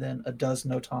Trouts, and then a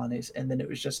dozen Otanis, and then it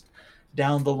was just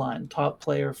down the line, top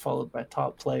player followed by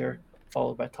top player,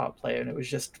 followed by top player, and it was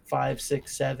just 5,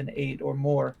 6, 7, 8 or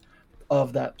more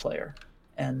of that player.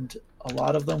 And a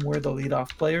lot of them were the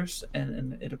leadoff players,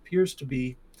 and it appears to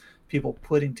be people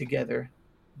putting together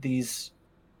these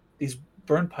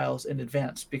burn piles in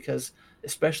advance, because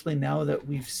especially now that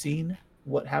we've seen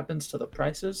what happens to the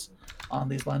prices on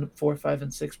these lineup 4, 5,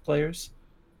 and 6 players,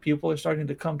 people are starting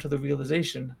to come to the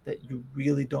realization that you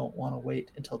really don't want to wait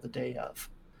until the day of.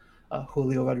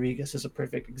 Julio Rodriguez is a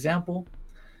perfect example.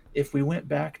 If we went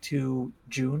back to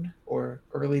June or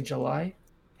early July,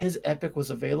 his Epic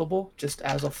was available just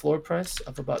as a floor price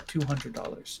of about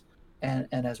 $200. And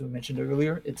as we mentioned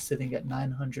earlier, it's sitting at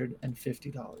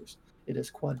 $950. It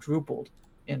is quadrupled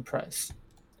in price.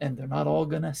 And they're not all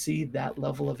going to see that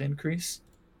level of increase,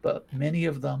 but many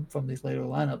of them from these later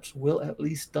lineups will at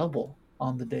least double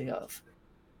on the day of.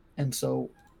 And so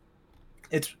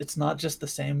it's not just the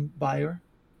same buyer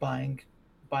buying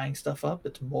stuff up.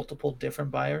 It's multiple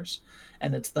different buyers,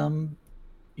 and it's them,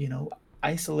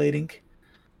 isolating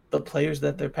the players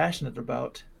that they're passionate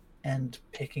about and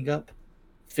picking up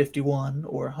 51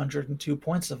 or 102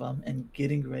 points of them and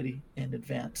getting ready in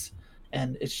advance.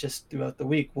 And it's just throughout the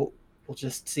week we'll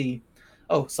just see,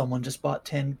 someone just bought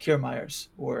 10 Kiermaiers,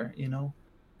 or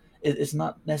it's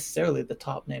not necessarily the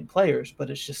top name players, but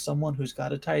it's just someone who's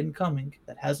got a Titan coming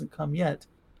that hasn't come yet,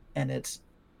 and it's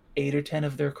 8 or 10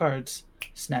 of their cards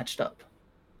snatched up.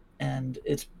 And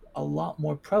it's a lot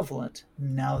more prevalent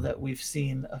now that we've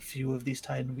seen a few of these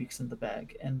Titan weeks in the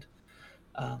bag, and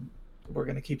we're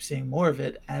going to keep seeing more of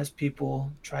it as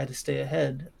people try to stay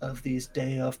ahead of these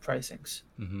day of pricings.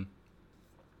 Mm-hmm.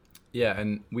 Yeah,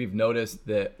 and we've noticed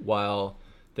that while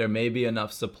there may be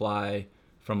enough supply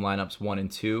from lineups 1 and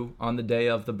 2 on the day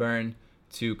of the burn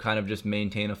to kind of just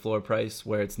maintain a floor price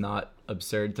where it's not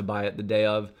absurd to buy it the day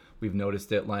of, we've noticed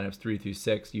that lineups 3 through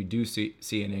 6, you do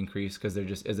see an increase because there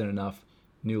just isn't enough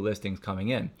new listings coming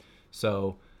in.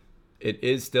 So it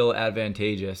is still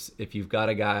advantageous if you've got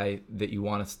a guy that you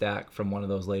want to stack from one of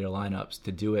those later lineups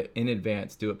to do it in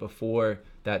advance, do it before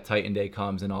that Titan Day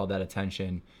comes and all that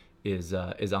attention is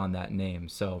on that name.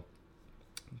 So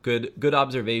good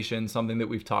observation, something that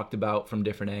we've talked about from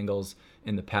different angles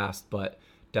in the past, but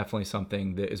definitely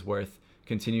something that is worth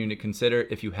continuing to consider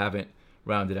if you haven't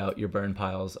rounded out your burn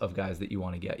piles of guys that you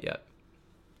want to get yet.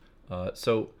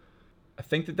 So I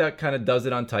think that kind of does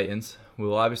it on Titans. We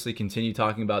will obviously continue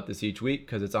talking about this each week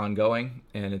because it's ongoing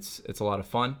and it's a lot of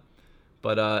fun.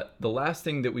 But the last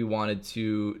thing that we wanted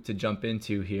to jump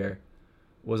into here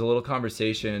was a little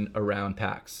conversation around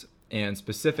packs, and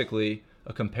specifically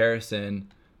a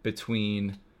comparison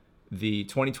between the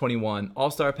 2021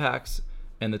 All-Star packs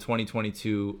and the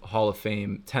 2022 Hall of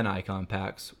Fame 10 icon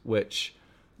packs, which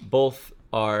both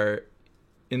are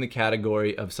in the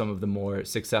category of some of the more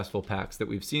successful packs that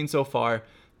we've seen so far.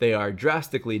 They are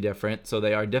drastically different, so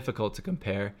they are difficult to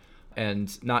compare,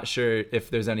 and not sure if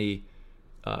there's any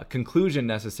conclusion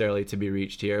necessarily to be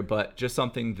reached here, but just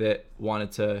something that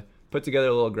wanted to put together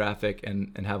a little graphic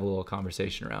and have a little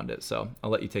conversation around it. So I'll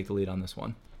let you take the lead on this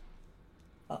one.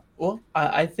 Well,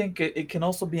 I think it can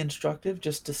also be instructive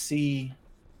just to see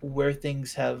where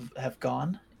things have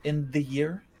gone in the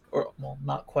year, or well,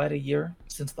 not quite a year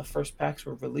since the first packs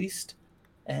were released,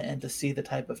 and to see the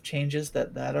type of changes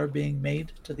that are being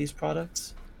made to these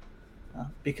products.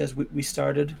 Because we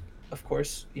started, of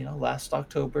course, last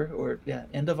October, or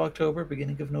end of October,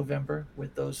 beginning of November,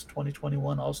 with those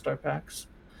 2021 All-Star packs,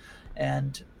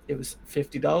 and it was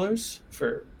 $50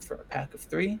 for a pack of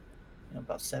 3,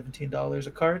 about $17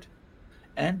 a card,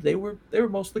 and they were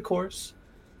mostly cores,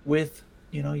 with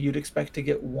you'd expect to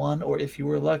get 1, or if you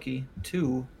were lucky,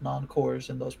 2 non-cores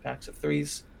in those packs of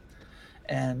 3s,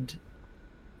 and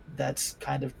that's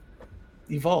kind of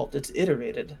evolved. It's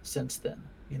iterated since then.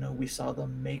 We saw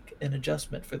them make an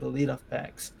adjustment for the leadoff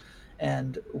packs,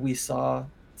 and we saw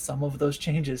some of those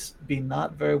changes be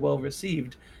not very well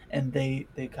received, and they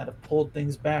kind of pulled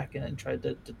things back and tried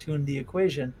to tune the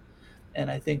equation.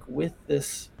 And I think with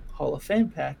this Hall of Fame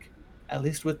pack, at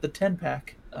least with the 10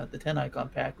 pack, the 10 icon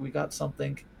pack, we got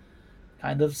something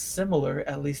kind of similar,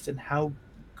 at least in how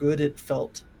good it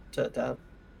felt to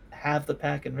have the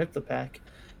pack and rip the pack,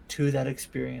 to that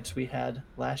experience we had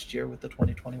last year with the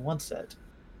 2021 set.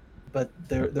 But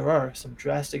there are some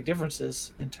drastic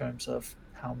differences in terms of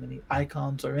how many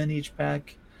icons are in each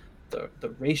pack, the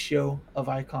ratio of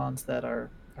icons that are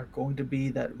going to be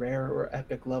that rare or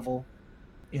epic level.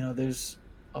 There's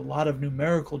a lot of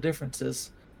numerical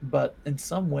differences, but in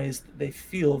some ways they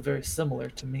feel very similar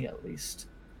to me, at least.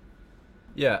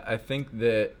 Yeah, I think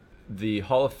that the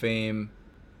Hall of Fame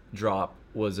drop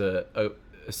was a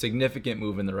significant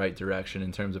move in the right direction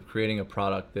in terms of creating a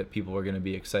product that people were going to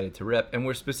be excited to rip. And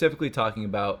we're specifically talking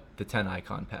about the 10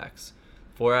 icon packs.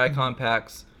 4 icon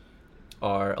packs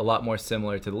are a lot more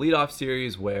similar to the leadoff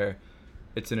series, where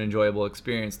it's an enjoyable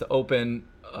experience to open,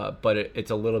 but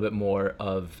it's a little bit more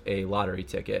of a lottery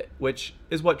ticket, which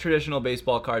is what traditional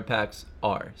baseball card packs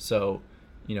are. So,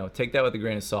 take that with a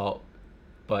grain of salt,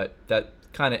 but that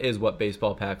kind of is what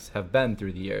baseball packs have been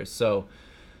through the years. So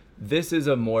this is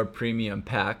a more premium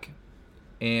pack,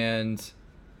 and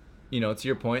to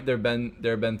your point, there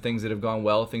have been things that have gone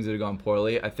well, things that have gone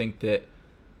poorly. I think that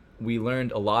we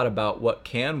learned a lot about what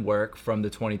can work from the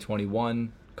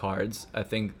 2021 cards. I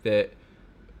think that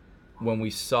when we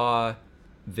saw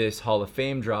this Hall of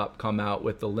Fame drop come out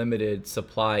with the limited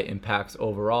supply in packs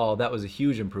overall, that was a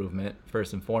huge improvement,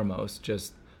 first and foremost.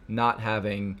 Just not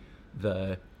having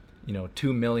the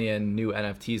 2 million new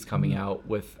NFTs coming out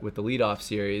with the leadoff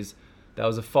series, that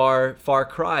was a far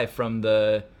cry from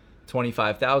the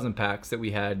 25,000 packs that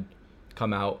we had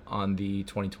come out on the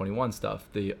 2021 stuff.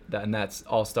 And that's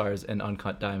All Stars and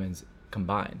Uncut Diamonds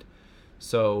combined.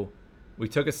 So we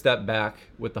took a step back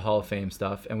with the Hall of Fame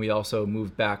stuff, and we also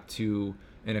moved back to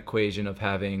an equation of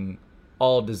having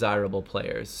all desirable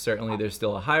players. Certainly there's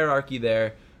still a hierarchy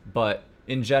there, but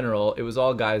in general, it was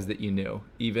all guys that you knew.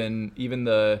 Even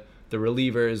the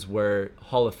relievers were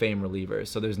Hall of Fame relievers.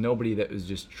 So there's nobody that was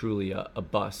just truly a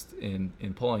bust in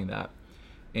pulling that.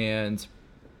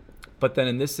 But then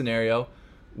in this scenario,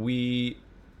 we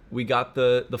got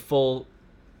the full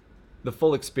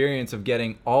experience of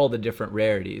getting all the different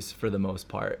rarities for the most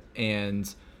part.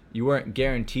 And you weren't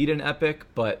guaranteed an epic,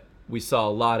 but we saw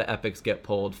a lot of epics get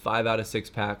pulled. 5 out of 6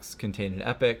 packs contain an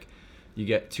epic. You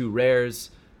get 2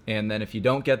 rares, and then if you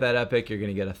don't get that epic, you're going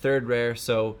to get a 3rd rare.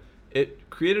 So it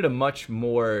created a much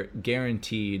more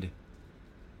guaranteed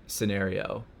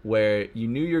scenario where you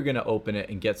knew you're going to open it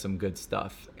and get some good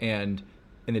stuff. And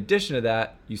in addition to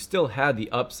that, you still had the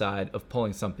upside of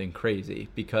pulling something crazy,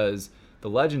 because the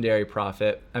legendary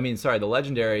probability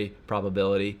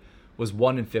was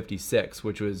 1 in 56,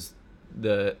 which was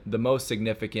the most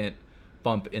significant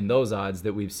bump in those odds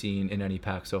that we've seen in any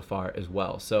pack so far as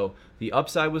well. So the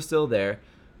upside was still there.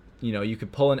 You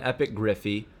could pull an epic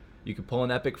Griffey, you could pull an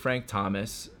epic Frank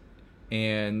Thomas,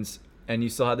 and you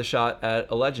still had the shot at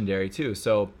a legendary too.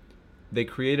 So they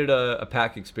created a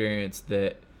pack experience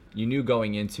that you knew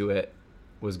going into it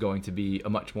was going to be a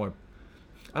much more,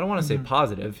 I don't want to say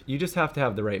positive. You just have to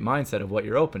have the right mindset of what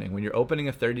you're opening. When you're opening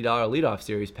a $30 leadoff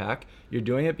series pack, you're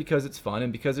doing it because it's fun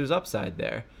and because there's upside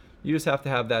there. You just have to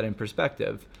have that in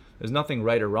perspective. there's nothing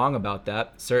right or wrong about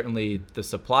that. Certainly the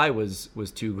supply was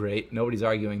too great. Nobody's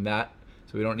arguing that,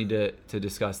 so we don't need to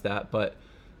discuss that. But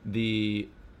these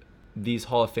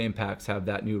Hall of Fame packs have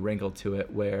that new wrinkle to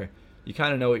it where you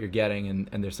kind of know what you're getting,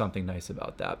 and there's something nice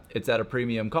about that. It's at a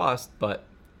premium cost, but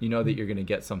you know that you're going to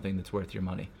get something that's worth your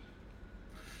money.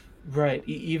 Right.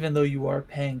 Even though you are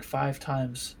paying 5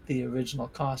 times the original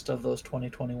cost of those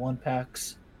 2021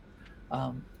 packs,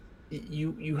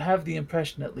 you have the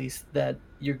impression at least that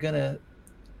you're going to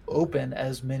open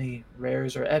as many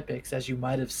rares or epics as you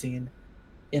might have seen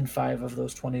in 5 of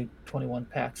those 2021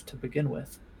 packs to begin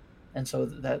with. And so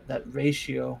that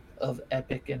ratio of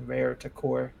epic and rare to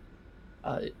core,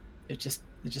 it just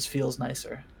feels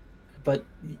nicer. But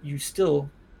you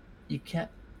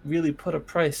can't really put a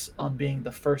price on being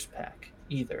the first pack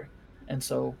either. And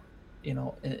so,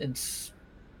 in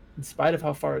spite of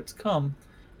how far it's come,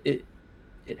 it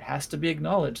has to be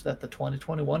acknowledged that the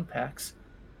 2021 packs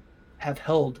have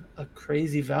held a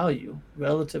crazy value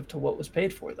relative to what was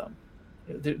paid for them.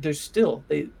 There's still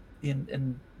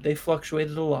they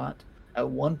fluctuated a lot. At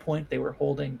one point, they were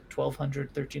holding $1,200,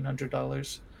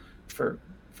 $1,300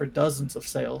 for dozens of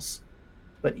sales.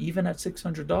 But even at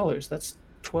 $600, that's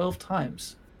 12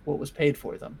 times what was paid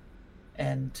for them.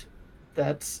 And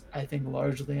that's, I think,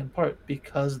 largely in part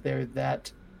because they're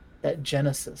that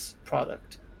Genesis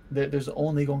product. There's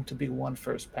only going to be one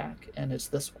first pack, and it's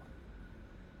this one.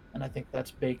 And I think that's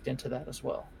baked into that as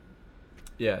well.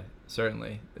 Yeah,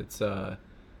 certainly. It's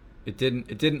it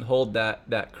didn't hold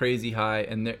that crazy high,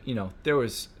 and there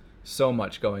was so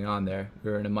much going on there.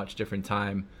 We were in a much different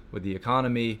time with the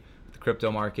economy, with the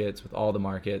crypto markets, with all the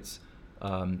markets,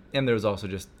 and there was also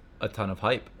just a ton of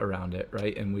hype around it,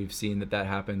 right? And we've seen that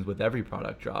happens with every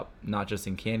product drop, not just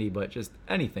in candy, but just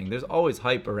anything. There's always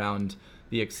hype around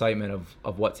the excitement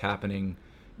of what's happening,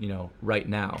 right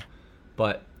now.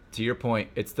 But to your point,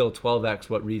 it's still 12x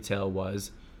what retail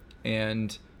was,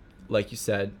 and like you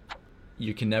said,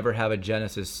 you can never have a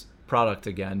Genesis product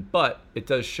again, but it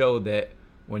does show that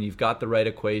when you've got the right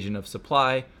equation of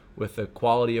supply with the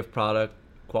quality of product,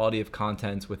 quality of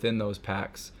contents within those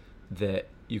packs, that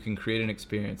you can create an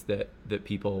experience that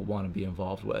people want to be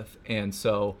involved with. And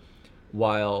so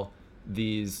while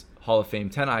these Hall of Fame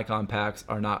 10 icon packs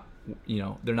are not,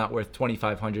 they're not worth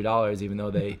 $2,500, even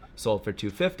though they sold for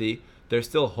 $250, they're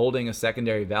still holding a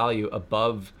secondary value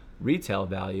above retail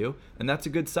value. And that's a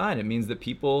good sign. It means that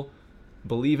people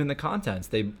believe in the contents.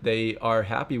 They are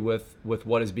happy with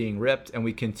what is being ripped, and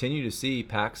we continue to see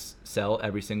packs sell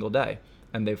every single day.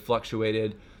 And they've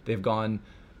fluctuated. They've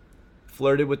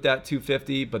flirted with that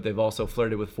 250, but they've also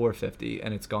flirted with 450,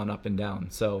 and it's gone up and down.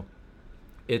 So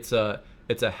it's a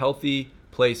healthy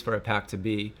place for a pack to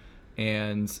be,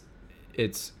 and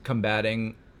it's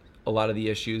combating a lot of the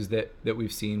issues that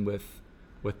we've seen with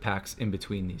packs in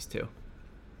between these two.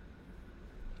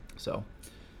 So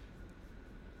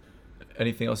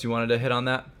anything else you wanted to hit on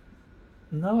that?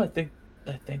 No, I think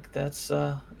that's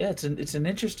it's an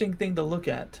interesting thing to look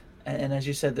at. And as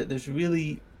you said, that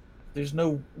there's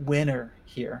no winner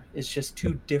here. It's just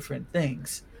two different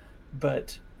things.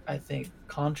 But I think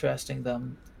contrasting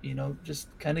them, just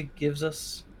kind of gives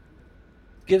us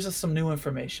some new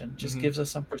information, just gives us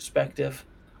some perspective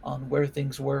on where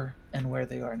things were and where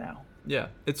they are now. Yeah,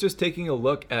 it's just taking a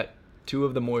look at two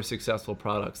of the more successful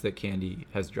products that Candy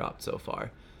has dropped so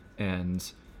far.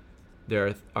 And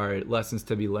there are lessons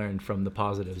to be learned from the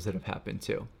positives that have happened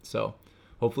too. So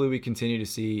hopefully we continue to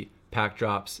see pack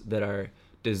drops that are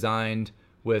designed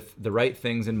with the right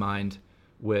things in mind,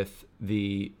 with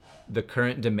the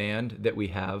current demand that we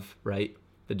have, right?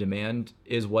 The demand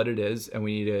is what it is, and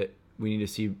we need to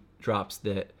see drops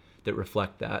that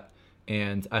reflect that.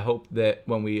 And I hope that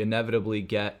when we inevitably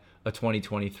get a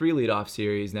 2023 leadoff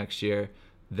series next year,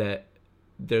 that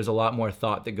there's a lot more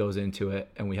thought that goes into it,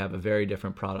 and we have a very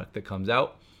different product that comes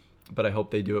out. But I hope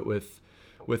they do it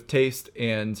with taste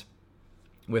and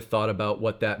with thought about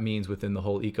what that means within the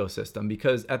whole ecosystem,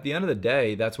 because at the end of the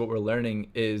day, that's what we're learning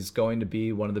is going to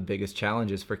be one of the biggest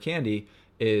challenges for Candy,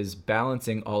 is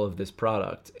balancing all of this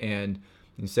product. And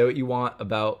you can say what you want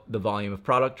about the volume of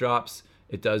product drops.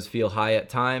 It does feel high at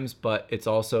times, but it's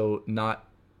also not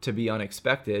to be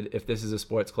unexpected. If this is a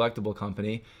sports collectible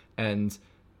company and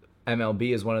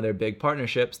MLB is one of their big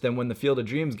partnerships, then when the Field of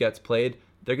Dreams gets played,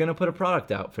 they're going to put a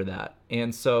product out for that.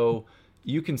 And so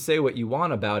you can say what you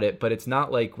want about it, but it's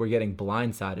not like we're getting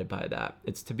blindsided by that.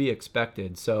 It's to be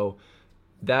expected. So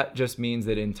that just means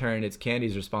that in turn, it's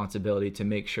Candy's responsibility to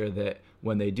make sure that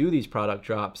when they do these product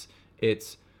drops,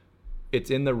 it's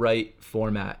in the right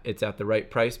format. It's at the right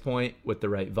price point with the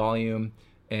right volume,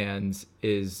 and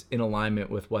is in alignment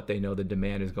with what they know the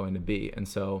demand is going to be. And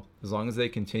so as long as they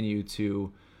continue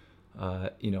to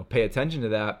pay attention to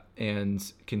that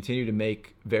and continue to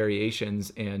make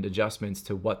variations and adjustments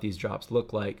to what these drops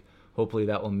look like, hopefully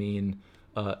that will mean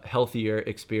a healthier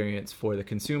experience for the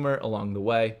consumer along the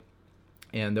way,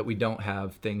 and that we don't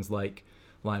have things like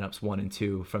lineups 1 and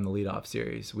 2 from the leadoff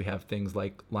series. We have things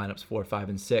like lineups 4, 5,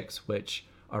 and 6, which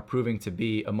are proving to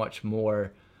be a much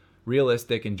more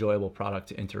realistic, enjoyable product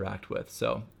to interact with.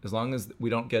 So as long as we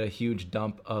don't get a huge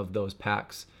dump of those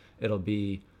packs, it'll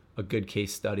be a good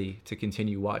case study to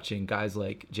continue watching guys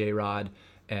like J-Rod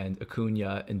and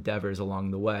Acuna and Devers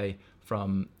along the way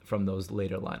from those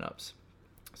later lineups.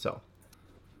 So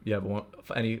you have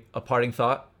a parting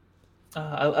thought?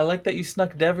 I like that you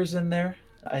snuck Devers in there.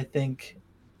 I think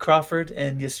Crawford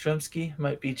and Yastrzemski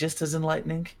might be just as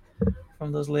enlightening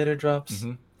from those later drops.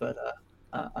 Mm-hmm. But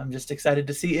I'm just excited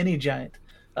to see any Giant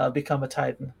become a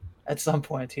Titan at some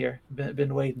point here.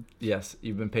 Been waiting. Yes,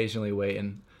 you've been patiently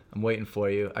waiting. I'm waiting for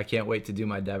you. I can't wait to do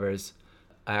my Devers.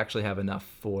 I actually have enough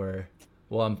for...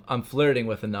 Well, I'm flirting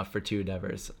with enough for 2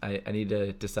 Devers. I need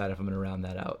to decide if I'm going to round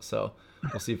that out. So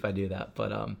we'll see if I do that. But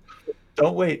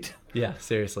don't wait. Yeah,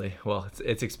 seriously. Well,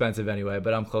 it's expensive anyway,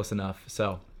 but I'm close enough.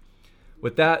 So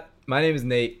with that, my name is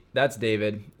Nate. That's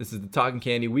David. This is the Talkin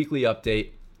Candy Weekly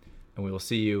Update, and we will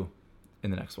see you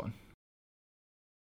in the next one.